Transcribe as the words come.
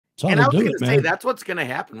And I was going to say, that's what's going to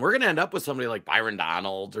happen. We're going to end up with somebody like Byron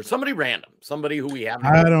Donalds or somebody random, somebody who we haven't.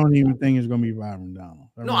 I don't even think it's going to be Byron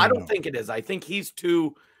Donalds. I don't think it is. I think he's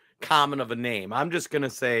too common of a name. I'm just going to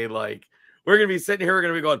say, like, we're going to be sitting here, we're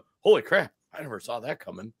going to be going, holy crap, I never saw that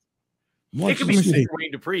coming. It could be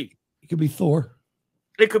Wayne Dupree. It could be Thor.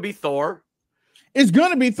 It could be Thor. It's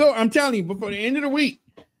going to be Thor. I'm telling you, before the end of the week,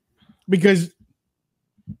 because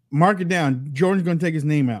mark it down. Jordan's going to take his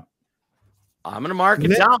name out. I'm going to mark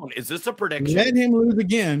it down. Is this a prediction? Let him lose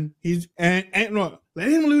again. Let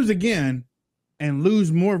him lose again and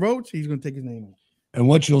lose more votes. He's going to take his name out. And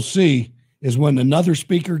what you'll see is when another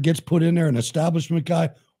speaker gets put in there, an establishment guy,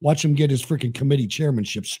 watch him get his freaking committee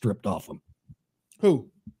chairmanship stripped off him. Who?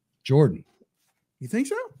 Jordan. You think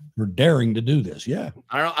so? For daring to do this, yeah.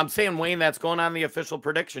 I don't know. I'm saying, Wayne, that's going on the official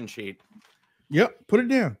prediction sheet. Yep, put it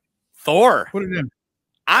down. Thor. Put it down.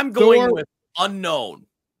 I'm going with unknown.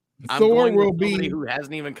 Thor will be somebody who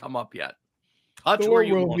hasn't even come up yet. Touch Thor where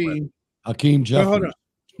you will be with. Hakeem Jeffries.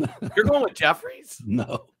 You're going with Jeffries?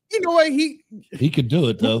 No. You know what? He could do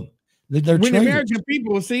it though. When the American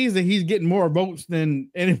people sees that he's getting more votes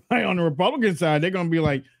than anybody on the Republican side, they're going to be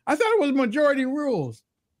like, I thought it was majority rules.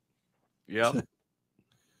 Yep.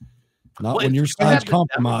 Not when your side's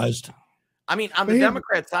compromised. I mean, on the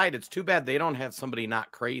Democrat side, it's too bad they don't have somebody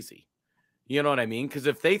not crazy. You know what I mean? Because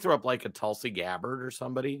if they throw up like a Tulsi Gabbard or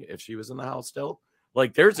somebody, if she was in the House still,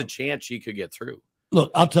 like there's a chance she could get through.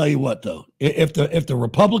 Look, I'll tell you what, though. If the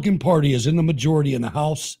Republican Party is in the majority in the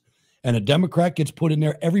House and a Democrat gets put in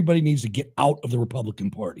there, everybody needs to get out of the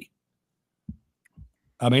Republican Party.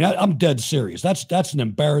 I mean, I'm dead serious. That's an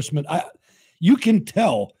embarrassment. You can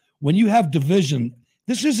tell when you have division.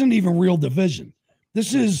 This isn't even real division.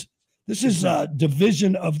 This is a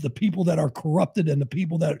division of the people that are corrupted and the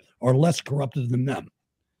people that are less corrupted than them,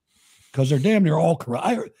 because they're damn near all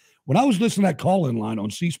corrupt. When I was listening to that call-in line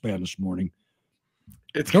on C-SPAN this morning,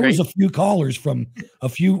 there was a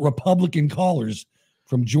few Republican callers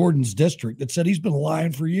from Jordan's district that said he's been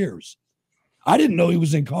lying for years. I didn't know he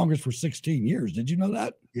was in Congress for 16 years. Did you know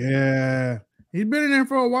that? Yeah, he's been in there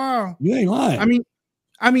for a while. You ain't lying.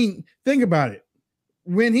 I mean, think about it.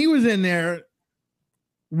 When he was in there,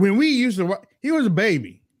 when we used to, he was a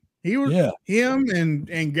baby. He was him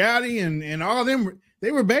and Gowdy and all them. They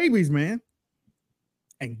were babies, man.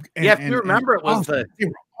 And if you remember, it was they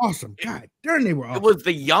were awesome. God darn, they were awesome. It was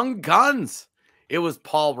the young guns. It was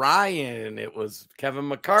Paul Ryan. It was Kevin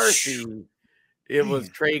McCarthy. It was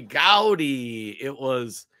Trey Gowdy. It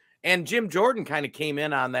was, and Jim Jordan kind of came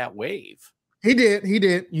in on that wave. He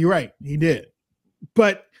did. You're right. He did.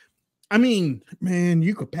 But I mean, man,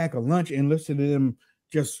 you could pack a lunch and listen to them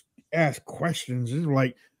just ask questions. It's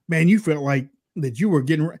like, man, you felt like that you were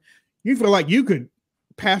you feel like you could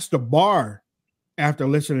pass the bar after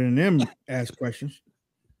listening to them ask questions.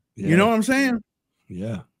 Yeah. You know what I'm saying?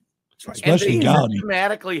 Yeah. Especially and they Gowdy.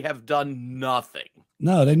 Systematically have done nothing.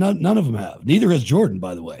 No, none of them have. Neither has Jordan,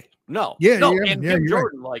 by the way. No. And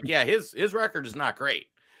Jordan, right. His record is not great.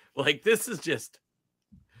 Like, this is just.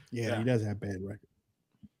 Yeah, he does have bad record.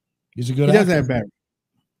 He's a good actor. He does have bad.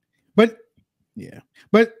 But he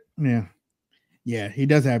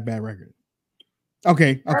does have bad record.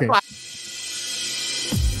 Okay.